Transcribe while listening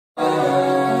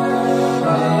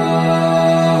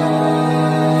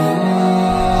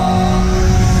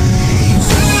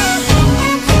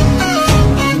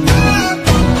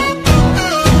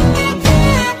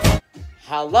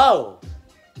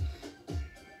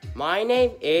My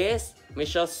name is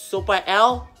Mr. Super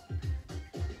L.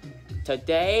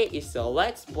 Today is the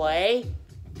Let's Play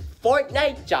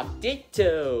Fortnite Chapter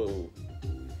 2.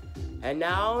 And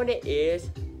now it is,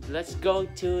 let's go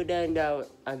to the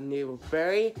new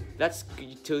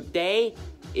today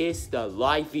is the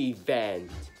live event,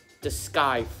 the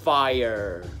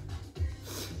skyfire.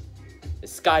 The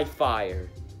skyfire.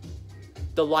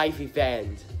 The live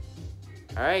event.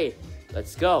 Alright,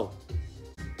 let's go.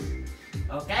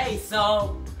 Okay,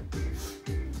 so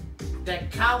the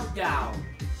countdown.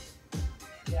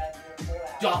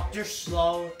 Dr.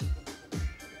 Slone.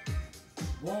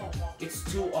 Whoa, it's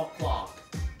 2 o'clock.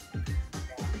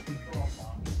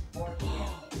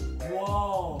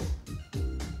 Whoa,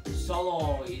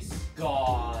 Solo is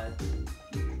gone.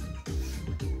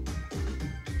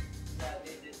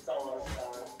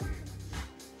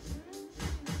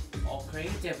 Oh,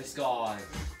 Creative is gone.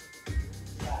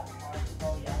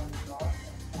 Oh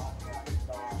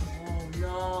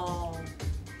no.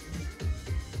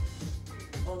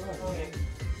 Oh look,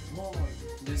 whoa,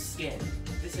 new skin.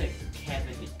 This is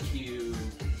Kevin the Cube.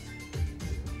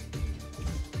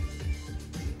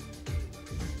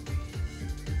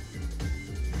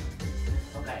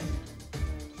 Okay.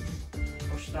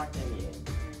 We'll start them in.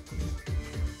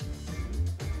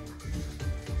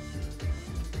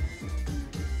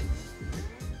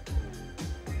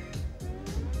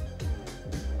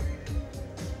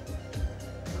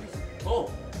 Oh!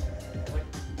 What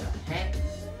the heck?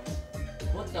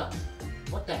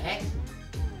 What the heck?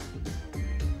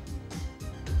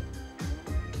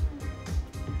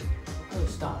 Okay,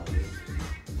 stop.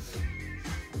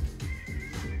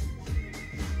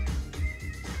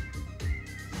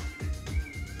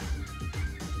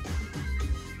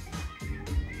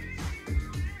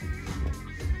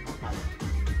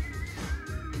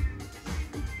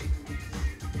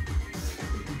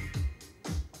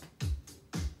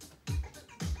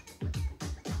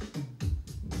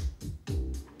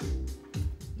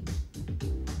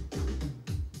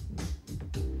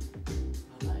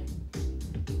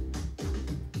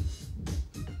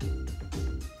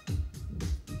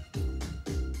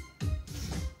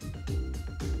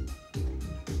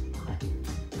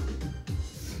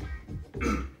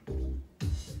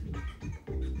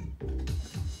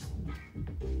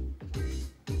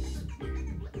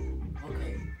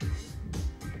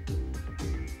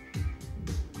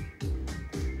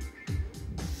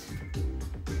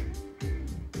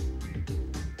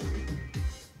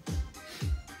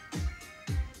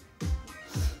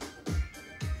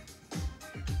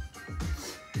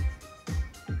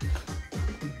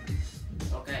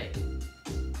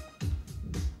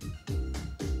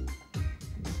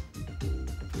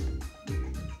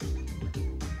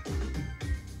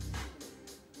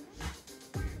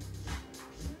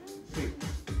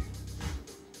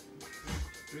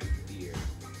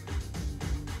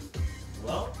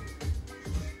 Hello?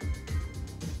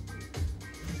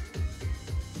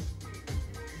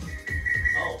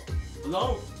 Oh,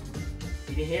 hello?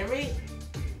 Can you hear me?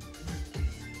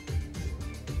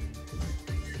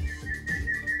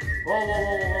 Whoa, whoa,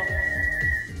 whoa, whoa.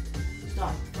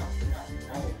 Stop, stop.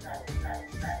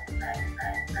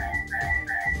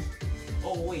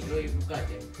 Oh, wait, you got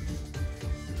it.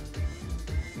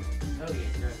 Oh,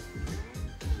 yeah, no.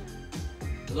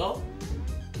 Hello?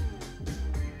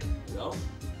 Hello?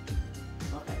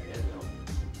 Okay, there we go.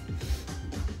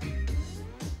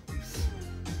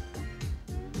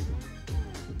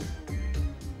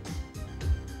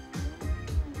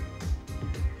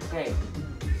 Okay.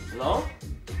 Hello?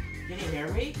 Can you hear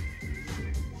me?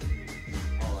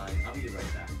 Hold on, I'll be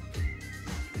right back.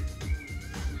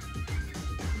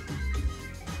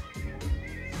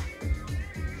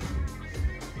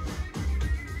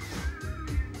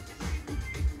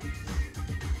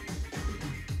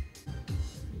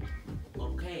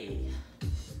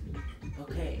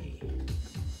 Okay.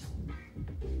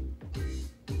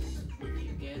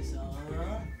 You guys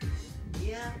are...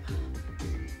 Yep.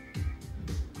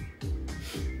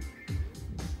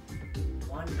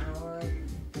 1 hour,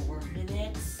 4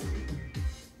 minutes.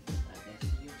 I guess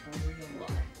you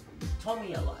told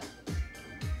me a lot.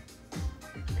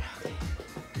 Okay.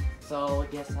 So,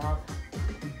 guess what?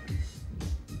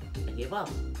 I give up.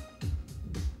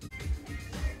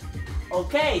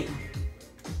 Okay.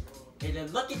 And then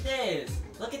look at this!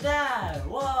 Look at that!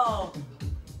 Whoa!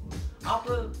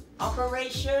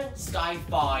 Operation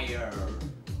Skyfire!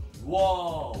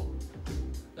 Whoa!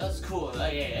 That's cool.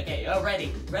 Okay, oh,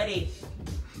 ready?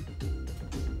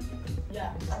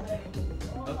 Yeah, I'm ready.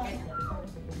 Okay.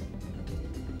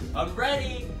 I'm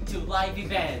ready to live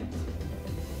event.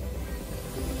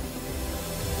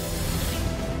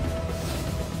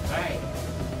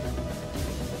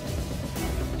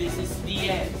 this is the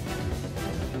end.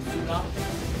 Suga?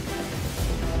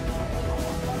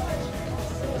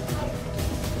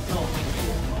 No, thank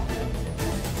you.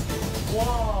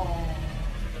 Whoa!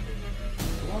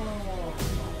 Whoa!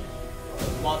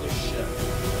 Mothership.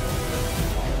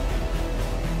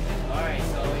 Alright,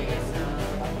 so I guess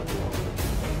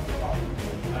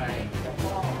alright.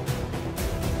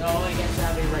 So I guess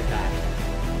I'll be right back.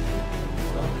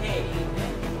 Okay,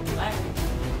 let's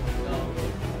go.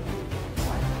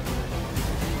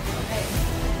 Okay.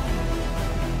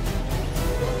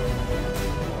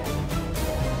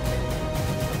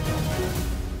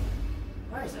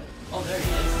 Where is it? Oh, there he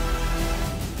is.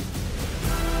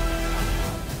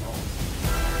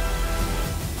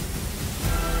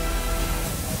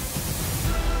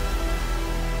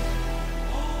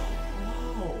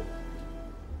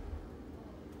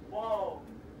 Whoa.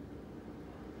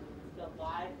 The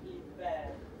live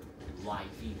event.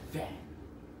 Live event.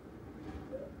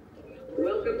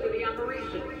 Welcome to the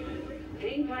operation.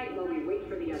 Hang tight while we wait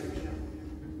for the others.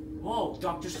 Whoa,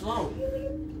 Dr.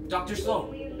 Slone. Dr. Slone.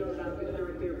 Please don't start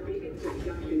their biggest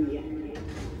abduction yet.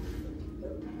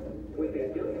 What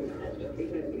they're doing is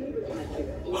we've attached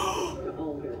to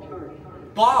all their targets.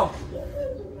 Bomb!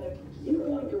 You're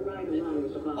going to ride along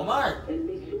with the bomb Omar! and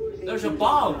make sure There's a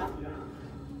bomb!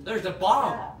 There's a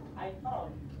bomb! Yeah, I know.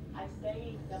 I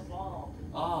saved the ball.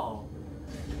 Oh.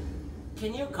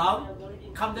 Can you come?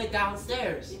 Come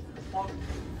downstairs. Up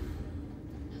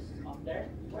there?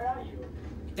 Where are you?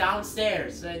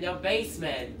 Downstairs, in the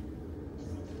basement.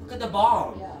 Look at the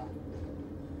bomb. Yeah.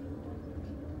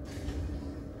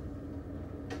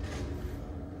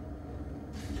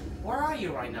 Where are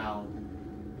you right now?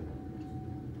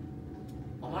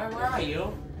 Omar, where are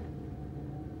you?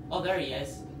 Oh, there he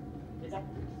is. It's a,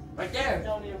 Right there. it's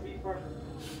only a reaper.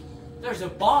 There's a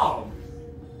bomb.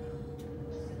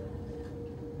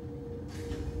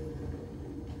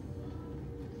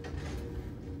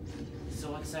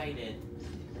 So excited.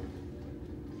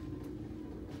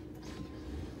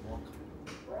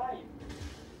 Where are you?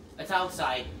 It's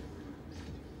outside.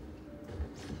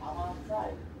 I'm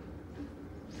outside.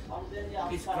 I'm literally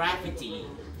outside. It's graffiti.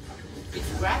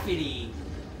 It's graffiti.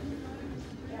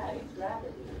 Yeah, it's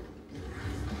gravity.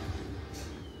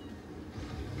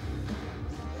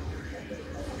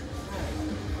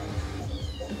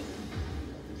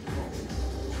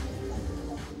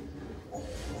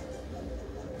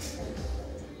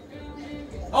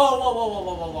 Oh, whoa, whoa, whoa,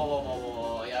 whoa, whoa, whoa, whoa,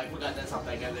 whoa, whoa. Yeah, I forgot that's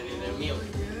something other than the milk.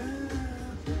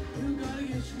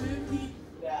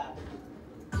 Yeah.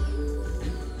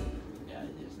 Yeah,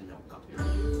 there's no copyright.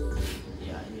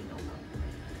 Yeah, I didn't know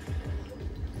copyright.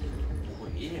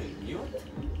 Wait, you didn't knew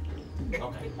it?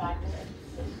 Okay. 5 minutes.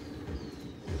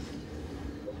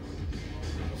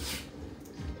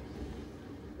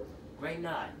 Great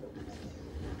night.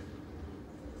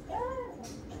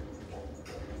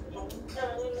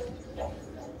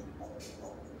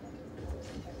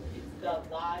 It's the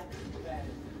live event.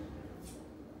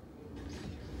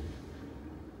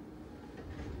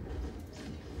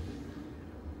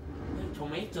 The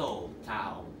Tomato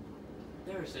Town.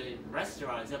 There's a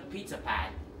restaurant, it's a pizza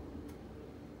pad.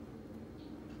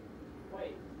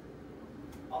 Wait.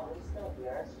 Oh, it's still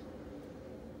here.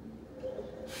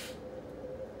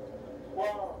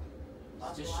 Whoa.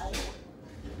 It's just Live.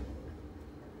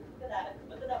 Look at that.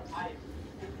 Look at that pipe.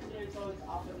 It's always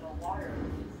up in the water.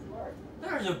 It's work.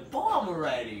 There's a bomb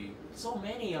already. So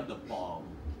many of the bomb.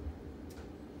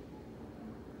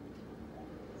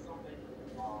 So many.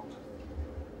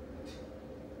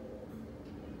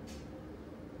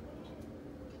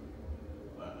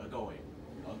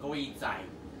 Go inside.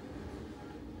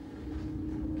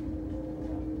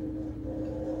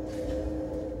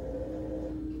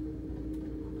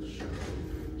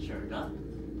 Sure enough.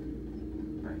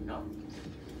 Fair enough.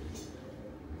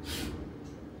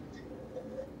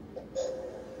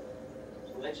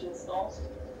 Glitch installs?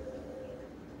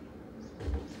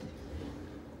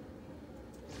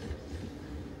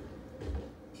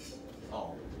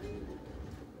 Oh.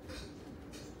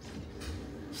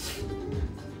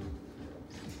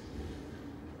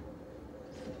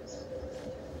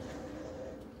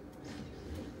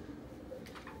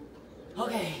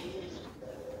 Okay.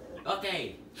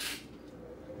 Okay.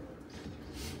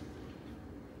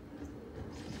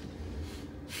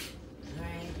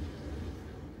 Alright.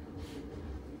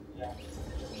 Yeah.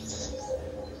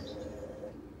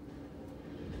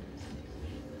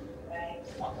 Okay,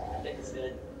 I think it's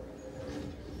good.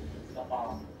 The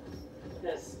bomb.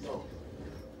 Let's go.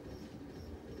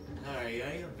 Alright,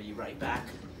 I'll be right back.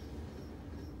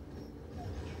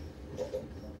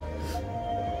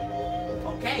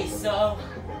 Okay, so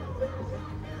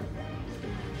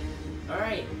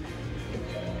Alright.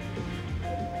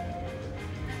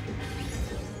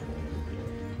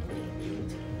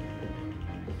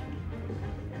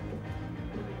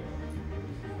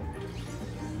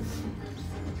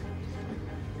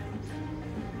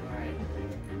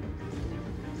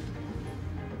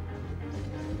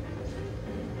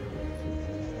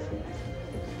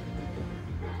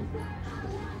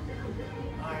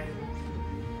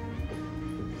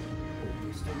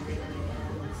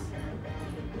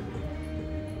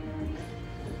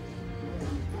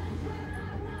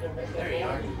 There you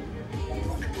are.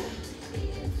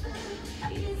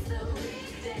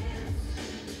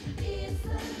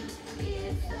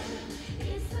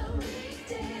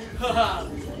 Haha,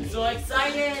 so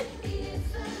excited!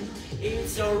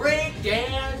 It's a rig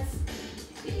dance!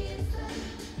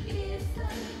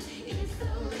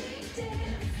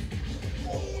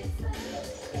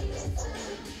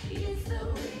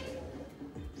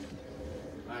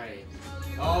 Alright.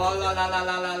 Oh la la la la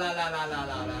la la la la la la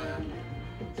la.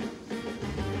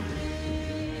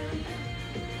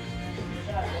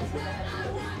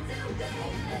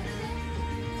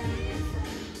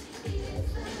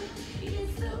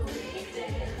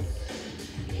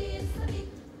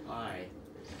 Alright.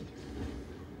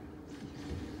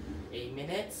 8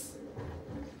 minutes?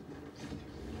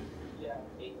 Yeah,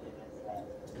 8 minutes left.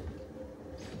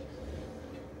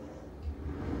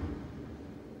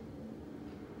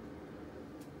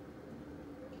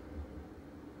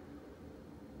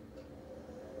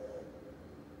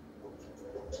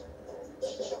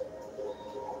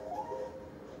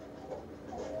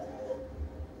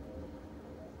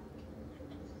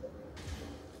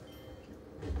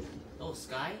 Oh,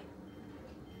 Sky?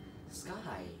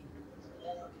 Sky.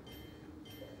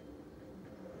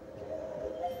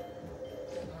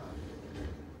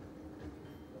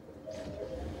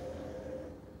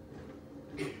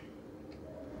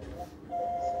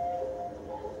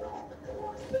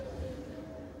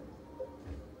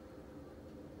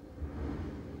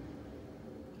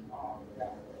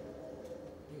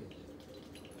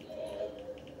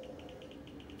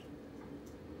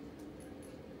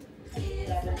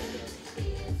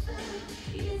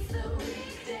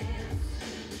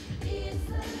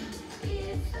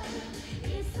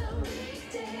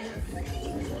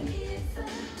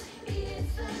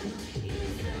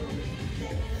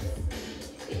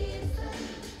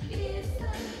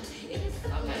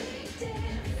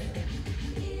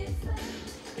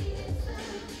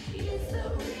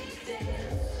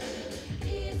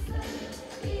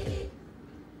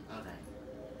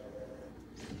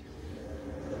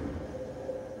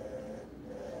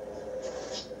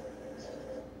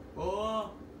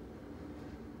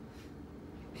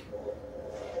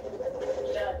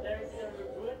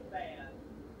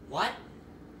 What?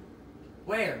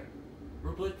 Where?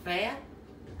 Reboot fan?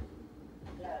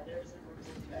 Yeah, there's a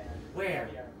reboot fan. Where?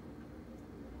 Here.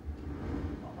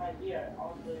 Right here,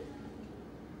 on the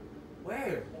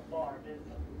Where? bar. There's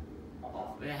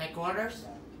The headquarters?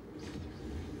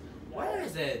 Where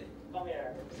is it? Come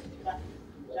here. John,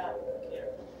 here.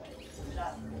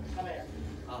 John, come here.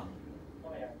 Oh.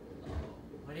 Come here.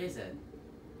 What is it?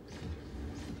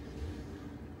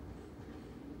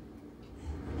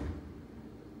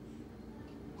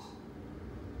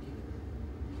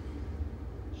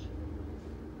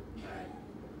 Alright.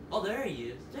 Oh, there he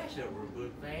is. There's a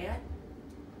reboot fan.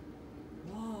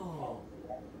 Whoa.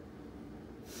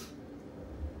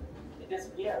 It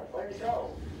disappeared. Where'd it go?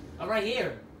 I'm right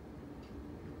here.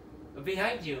 I'm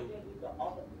behind you. Okay,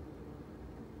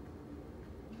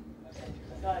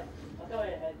 let's go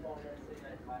ahead over there and see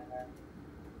that fire.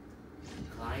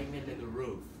 Climb into the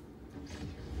roof.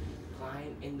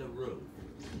 Climb in the roof.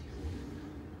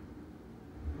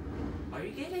 Are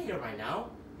you getting here right now?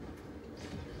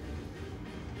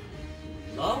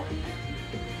 Hello?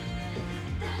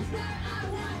 That's where I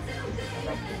want to be.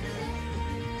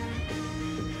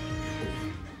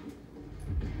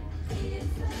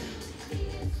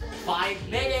 5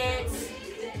 minutes!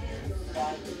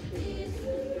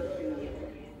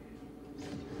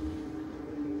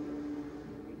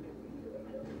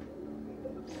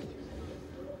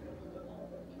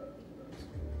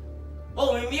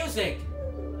 Oh, and music!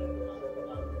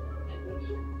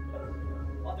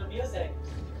 On the music.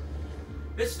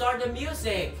 Let's start the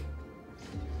music!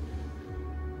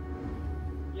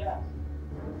 Yeah.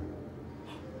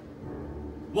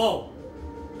 Whoa!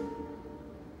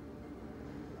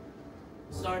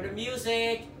 Start the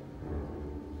music!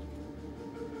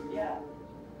 Yeah.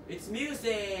 It's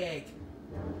music!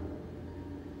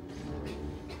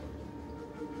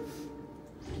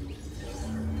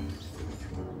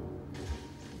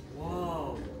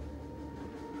 Whoa!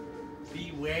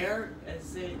 Beware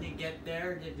soon they get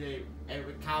there, they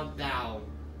every countdown.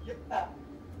 Yeah.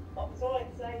 I'm so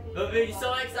excited. I'll be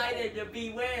so excited to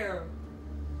be where?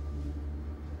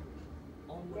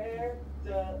 Where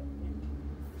the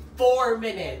 4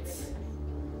 minutes.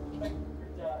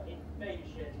 the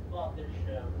invasion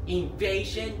mothership.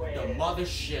 Invasion the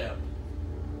mothership.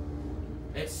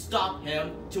 Let's stop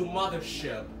him to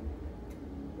mothership.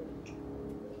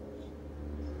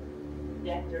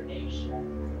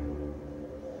 Detonation.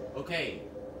 Okay.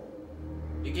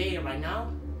 You get it right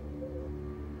now?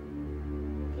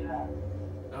 Yeah.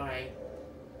 Alright.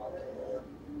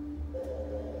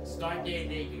 Start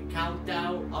the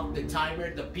countdown of the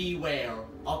timer, the beware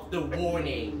of the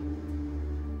warning.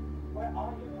 Where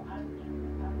are you?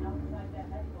 I'm outside the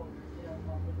headquarters here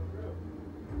of the room.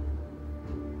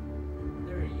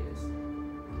 There he is.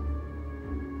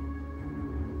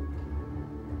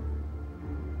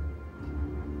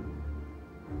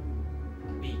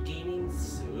 Beginning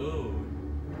soon.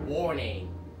 Warning.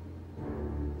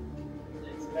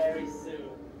 It's very soon.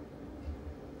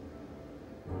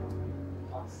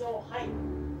 I'm so hyped.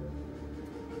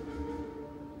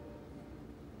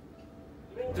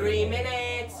 3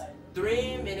 minutes.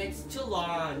 3 minutes to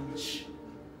launch.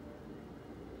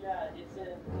 Yeah, it's in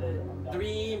the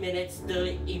 3 minutes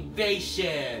to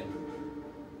invasion.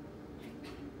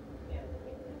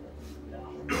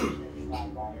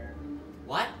 Skyfire.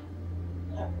 What?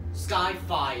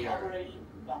 Skyfire. Operation.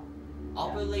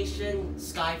 Operation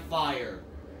Skyfire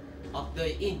of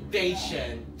the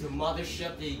invasion to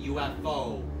mothership the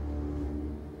UFO.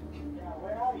 Yeah,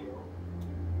 where are you?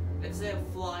 It's a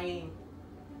flying.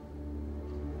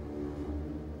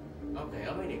 Okay,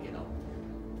 I'm gonna get up.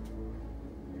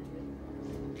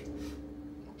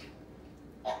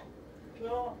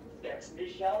 No, there's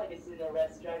Michelle is in the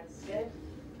restaurant skin.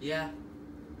 Yeah.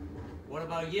 What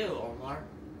about you, Omar?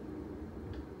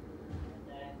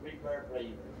 And Reaper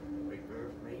Raven.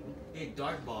 Reverb, maybe? Hey,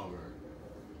 Dark Bomber.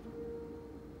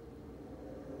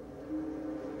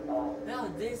 No,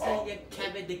 this is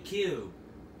Kevin the Cube.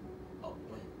 Oh,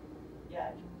 wait.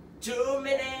 Yeah. 2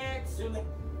 minutes!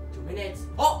 2 minutes.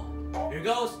 Oh! Here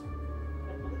goes!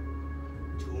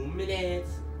 2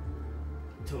 minutes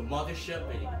to Mothership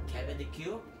and Kevin the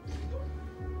Cube.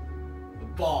 The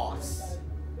boss.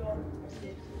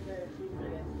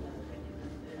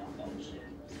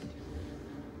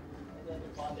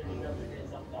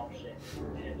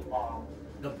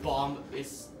 The bomb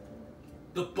is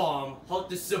the bomb. How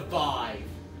to survive?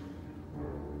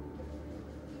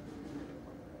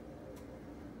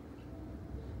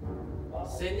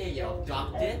 Sydney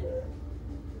abducted.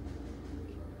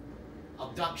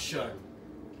 Abduction.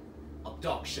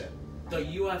 The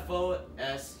UFO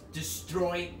is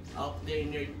destroyed up there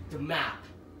near the map.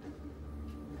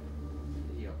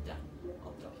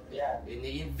 Yeah. In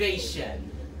the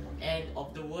invasion. End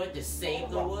of the world, to save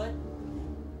the world.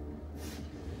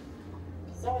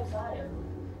 So excited.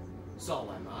 So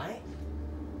am I.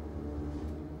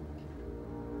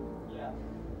 Yeah.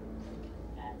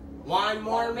 1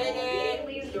 more The minute.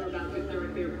 aliens are about to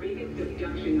start their biggest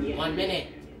abduction yet. 1 minute.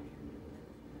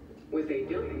 What they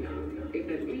don't know is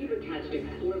that we've attached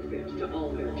explosives to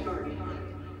all their targets.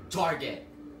 Target.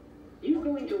 You're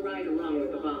going to ride along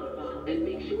with the bomb and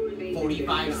make sure they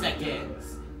 45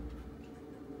 seconds.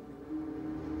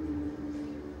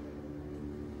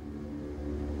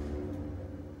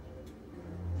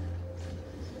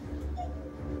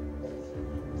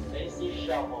 Lazy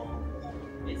shovel.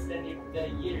 It's the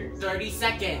years. 30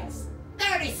 seconds.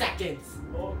 30 seconds.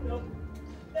 Oh no.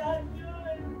 Not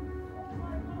good. Oh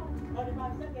my god.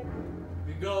 45 seconds.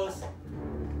 Here goes. This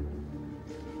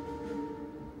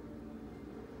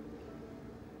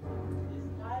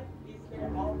time is their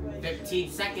operation. 15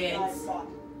 seconds.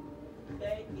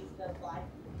 Today is the life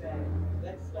event.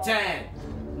 Let's start. 10,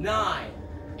 9,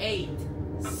 8,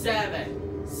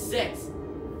 7, 6,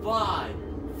 5,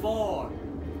 4,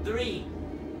 3,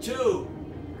 2,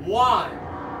 1.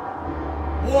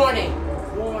 Warning!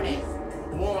 Warning!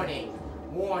 Warning!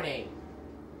 Warning!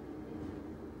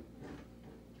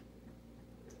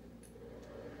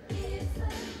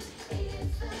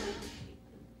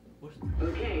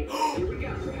 Okay, here we go.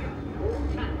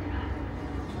 Hold tight.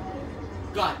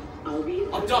 God! I'll be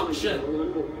in Abduction. control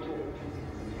on board.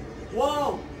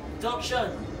 Whoa! Abduction!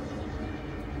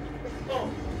 Oh.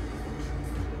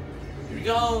 Here we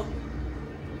go!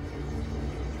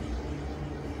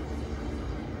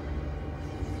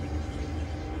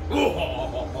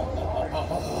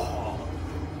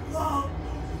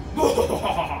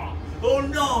 Oh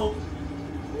no!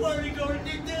 What are we going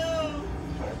to do?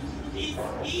 He's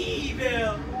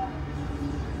evil!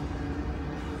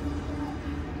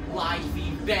 Life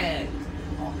event!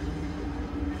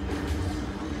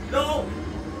 No!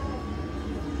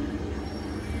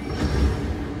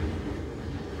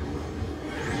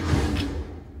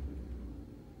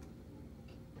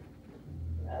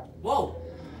 Whoa!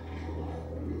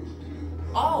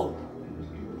 Oh!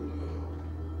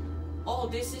 Oh,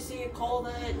 this is called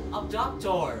an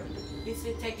abductor. He's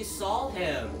to take to solve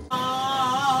him.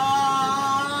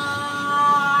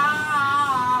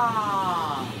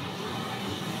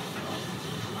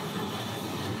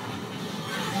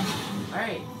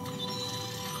 Alright.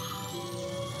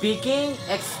 Begin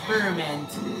experiment.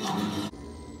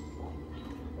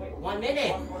 1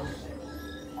 minute.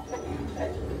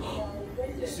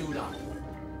 Suit up.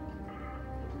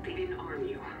 They didn't arm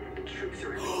you. The troops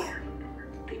are everywhere.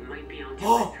 They might be on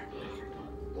Oh! to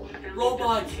it. I found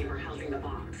Robots! the chamber housing the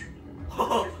bombs.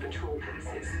 As patrol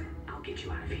passes, I'll get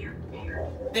you out of here.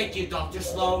 Thank you, Dr.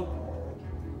 Sloan.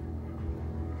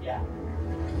 Yeah.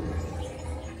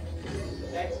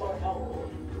 Thanks for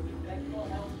help. Thanks for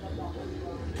help.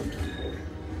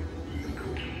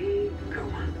 Okay, go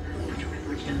on. We don't have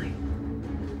much time.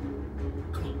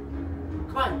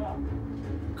 Come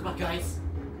on. Come on, guys.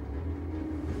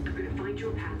 I'm gonna find you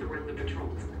a path around the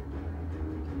patrols.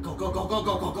 Go, go, go, go,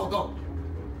 go, go, go, go.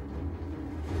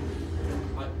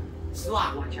 What?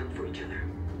 Slap. Watch out for each other.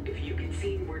 If you get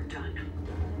seen, we're done.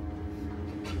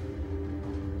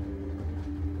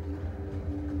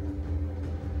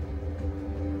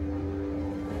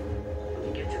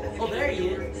 When you get to the Oh, there he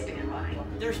door, is. stand by.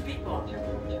 There's people.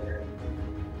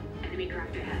 Enemy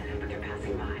craft ahead, but they're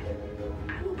passing by.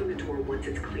 I'll open the door once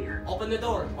it's clear. Open the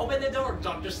door. Open the door,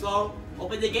 Dr. Sloan.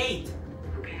 Open the gate.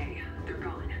 Okay, they're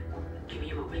gone. Give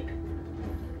me a moment.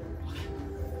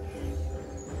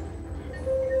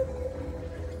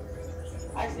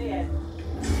 I see it.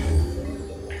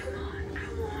 Come on,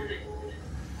 come on.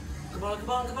 Come on, come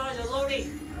on, come on. They're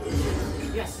loading.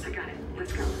 Yes. I got it.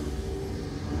 Let's go.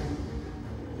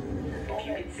 If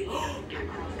you can see, get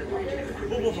across the bridge as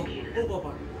quickly as you can.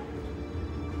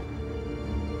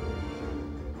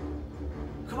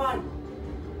 Come on.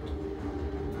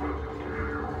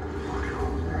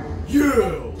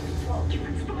 You. You've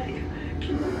been spotted.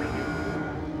 Keep moving.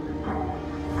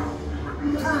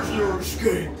 Prisoner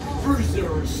escape.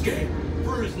 Prisoner escape.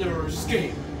 Prisoner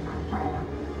escape.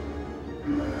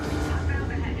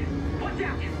 Southbound ahead. Watch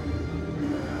out.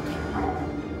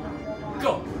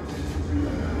 Go.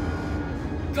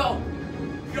 Go.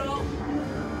 Go.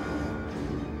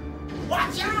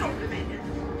 Watch out. Get them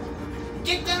in.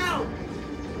 Get down.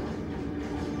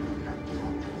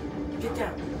 Get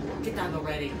down. Get down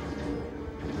already.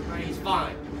 Alright, he's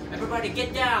fine. Everybody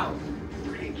get down.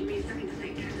 Okay, give me a second to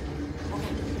think.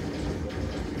 Okay.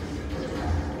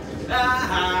 Ah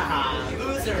ha ha.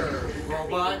 Loser,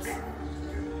 robots.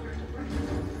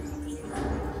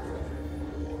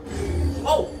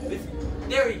 Oh!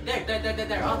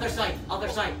 There. Other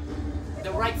side.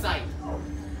 The right side.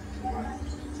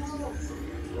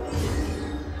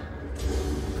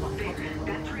 There.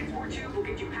 That transport tube will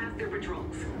get you past their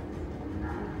patrols.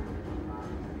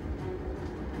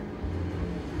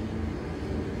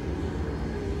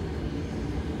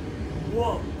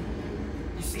 Whoa!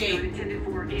 These are Escape. intended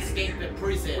for organics. Escape the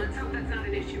prison. Let's hope that's not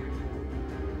an issue.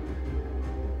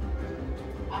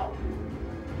 Out.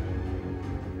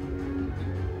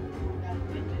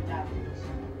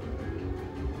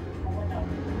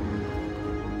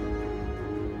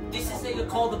 This is thing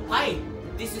called the pipe.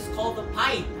 This is called the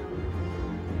pipe.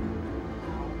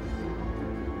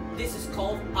 This is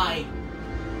called pipe.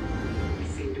 We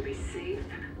seem to be safe.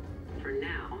 For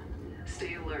now,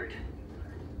 stay alert.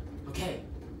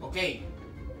 Okay.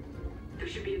 There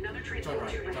should be another transport Turn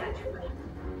right, tube turn ahead.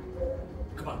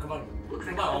 Come on. Looks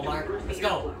like Come on, I'll have to Omar. reverse the Let's go.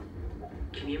 airflow.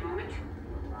 Give me a moment.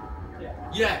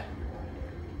 Yeah.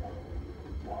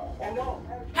 Oh no!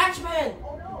 Hatchman!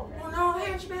 Oh no! Oh no,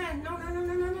 Hatchman! No.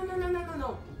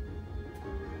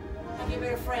 I'll give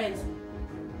it a friends.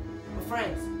 We're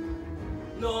friends.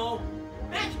 No.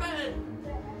 Hatchman!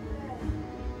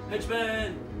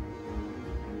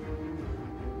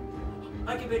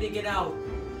 I'm gonna get out.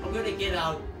 I'm gonna get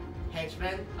out.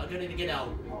 Henchman, I'm gonna get out.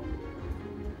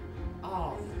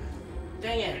 Oh.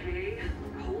 Dang it. Okay,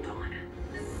 hold on.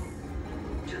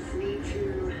 Just need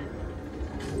to...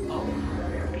 Oh.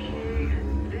 Okay,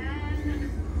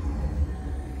 then...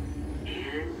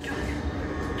 And done.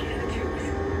 Get in the tubes.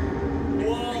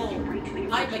 Whoa. Right to the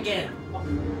Pipe again.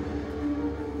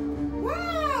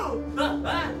 Wow!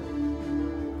 Ah.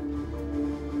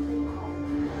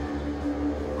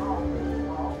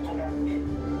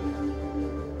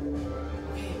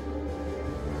 Okay.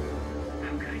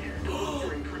 Oh, good. The walls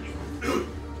are in place.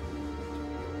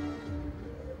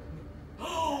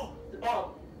 Oh! The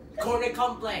bomb! Corny corny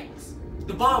complex.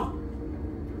 The bomb.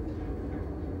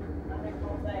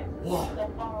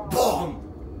 What?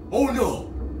 Bomb! Oh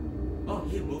no! Oh,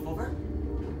 he move over.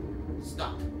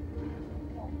 Stop.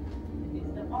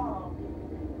 It's the bomb.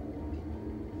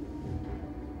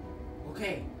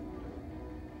 Okay.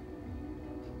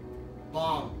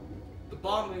 Bomb. The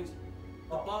bomb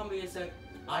is an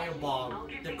iron bomb. I'll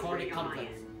get The things corny ready on my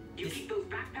complex. end. You keep those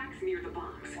backpacks near the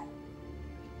box.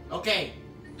 Okay.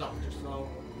 Dr. Sloan.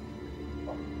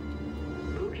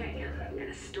 Okay, I'm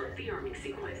gonna start the arming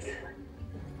sequence.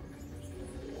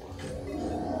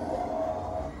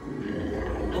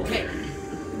 Okay.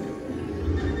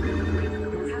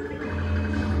 What's happening?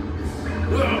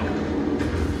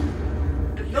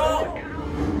 No!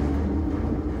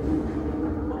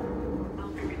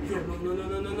 I'll figure this No, out. no, no,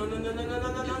 no, no, no, no, no, no, no,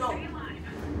 no, no, no, no. Stay alive.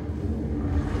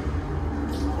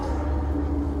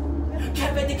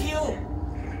 Kevin the kill!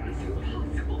 It's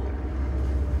impossible.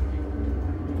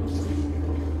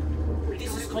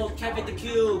 This is called Kevin the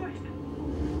kill.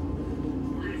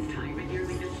 Last time it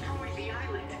nearly destroyed the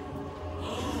island.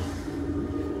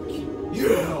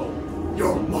 Yeah!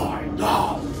 You're mine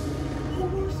now!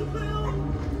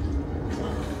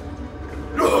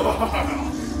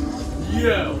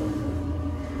 Yeah!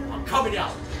 I'm coming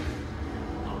out!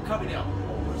 I'm coming out!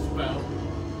 Over spell.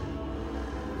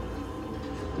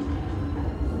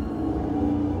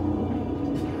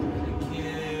 Thank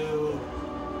you.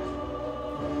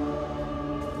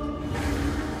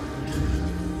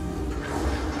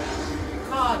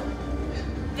 God!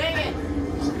 Dang it!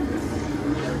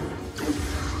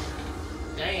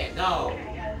 Dang it, no!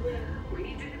 We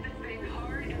need to hit this thing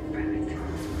hard and fast.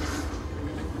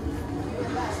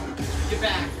 Get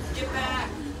back! Get back!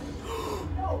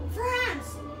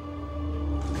 France!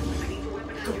 I need to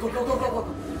weaponize Go, go, go, go, go, go!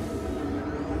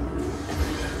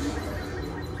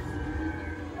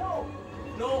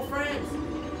 No, France!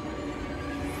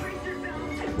 Brace yourself.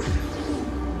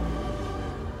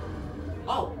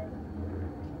 Oh!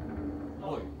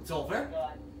 Oh, it's over? Oh,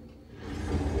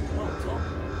 it's over.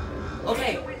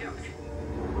 Okay, The windows.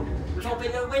 let's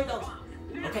open the windows.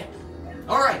 Okay,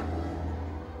 alright.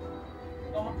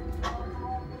 Come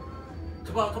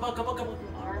on, come on, come on, come on.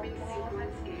 Arming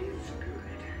sequence is good.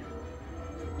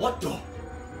 What the?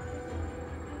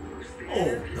 Who's Oh,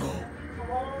 there? no.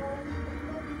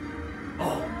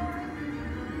 Oh.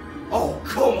 Oh,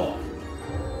 come on.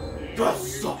 That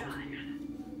sucked.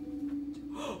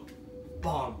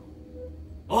 Bomb.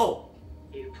 Oh.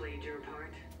 You played your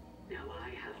part. Now I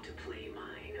have to play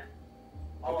mine.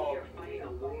 Oh. We are fighting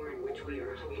a war in which we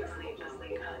are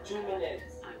hopelessly outnumbered. 2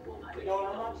 minutes. I won't We bring don't you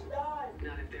have home. much time.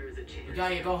 Not if there is a chance. You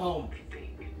gotta go home.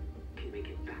 Thing can make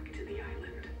it back to the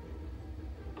island.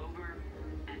 Over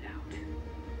and out.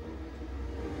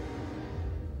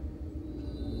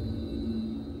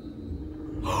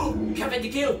 Kevin the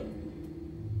kill.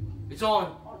 It's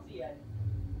on. Oh, see ya.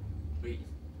 Wait,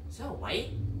 is that white?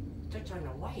 They're turning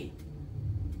white.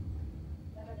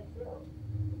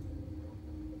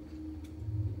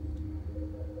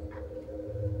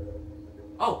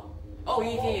 Oh, oh,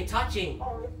 you're touching.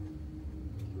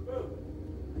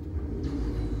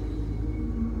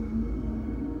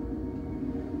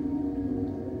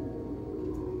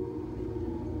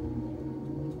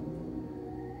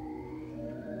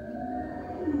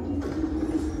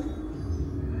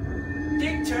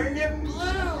 They turned it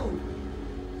blue.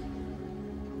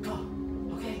 Go.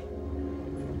 Okay.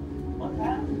 What's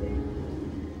happening?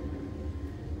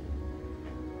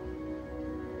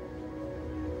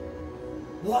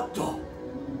 What the?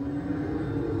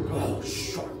 Oh,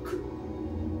 shark.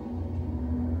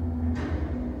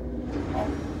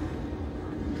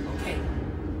 Okay.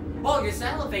 Oh, this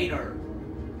elevator.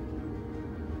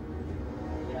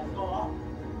 Yeah, go up.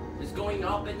 It's going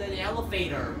up in the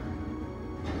elevator.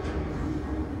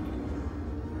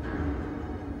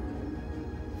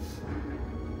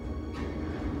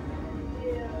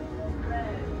 Yeah,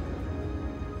 red.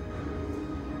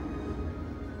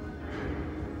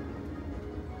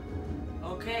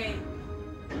 Okay.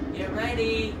 Get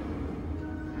ready.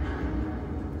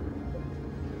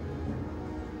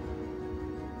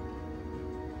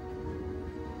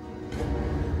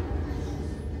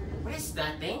 What is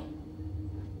that thing?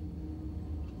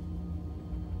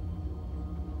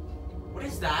 What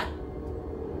is that?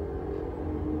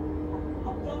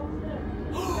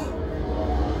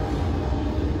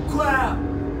 Crap!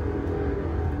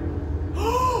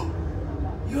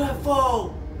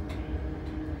 UFO!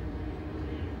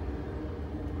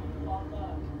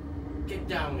 Get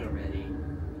down already.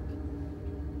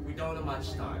 We don't have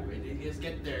much time. We just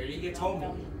get there. You get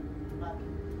home.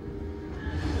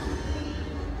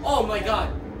 Oh my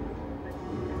god!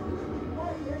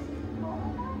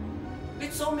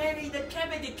 so many that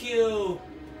cavity kill.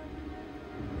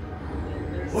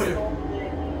 Wait.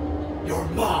 You're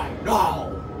mine now.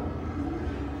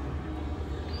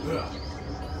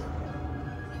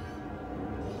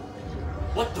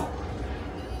 What the?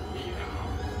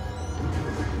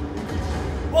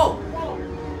 Whoa!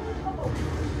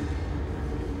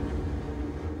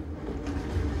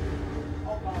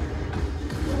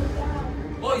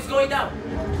 Oh, he's going down.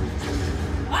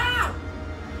 Ah!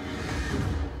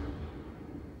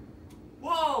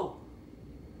 Whoa!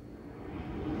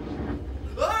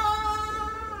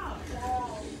 Ah!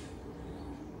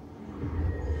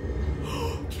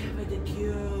 Kevin the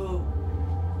Q.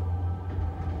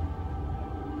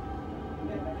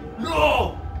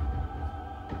 No!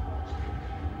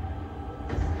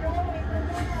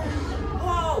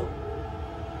 Whoa!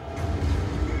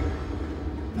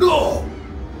 No!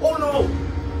 Oh no!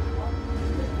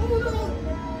 Oh no!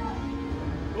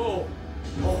 Oh!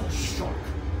 Oh, shark!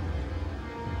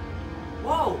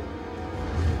 Whoa!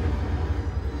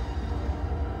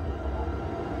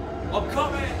 I'm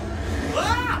coming!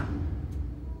 Ah!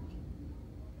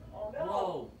 Oh no.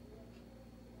 Whoa!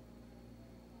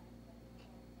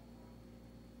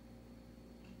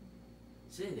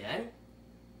 See then?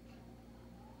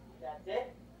 That's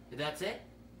it? That's it?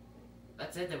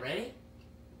 That's it already?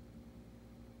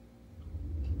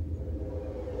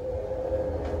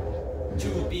 To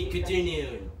be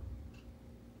continued.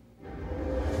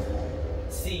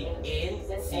 See in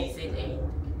season 8.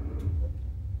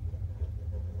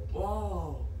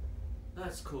 Whoa,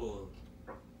 that's cool.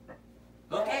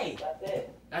 Okay, That's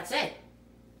it. that's it.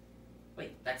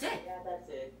 Wait, that's it. Yeah, that's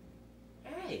it.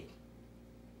 Hey,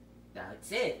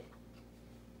 that's it.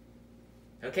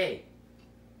 Okay.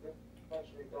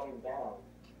 Actually going down.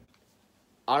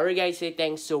 Alright guys, say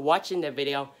thanks for watching the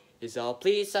video. Is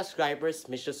please subscribers,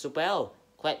 Mr. Super,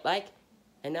 click like,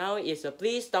 and now is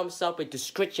please thumbs up with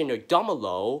description or down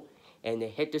below, and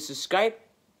hit the subscribe.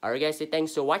 Alright guys, say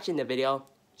thanks for watching the video.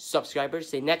 Subscribers,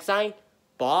 say next time,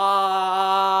 bye.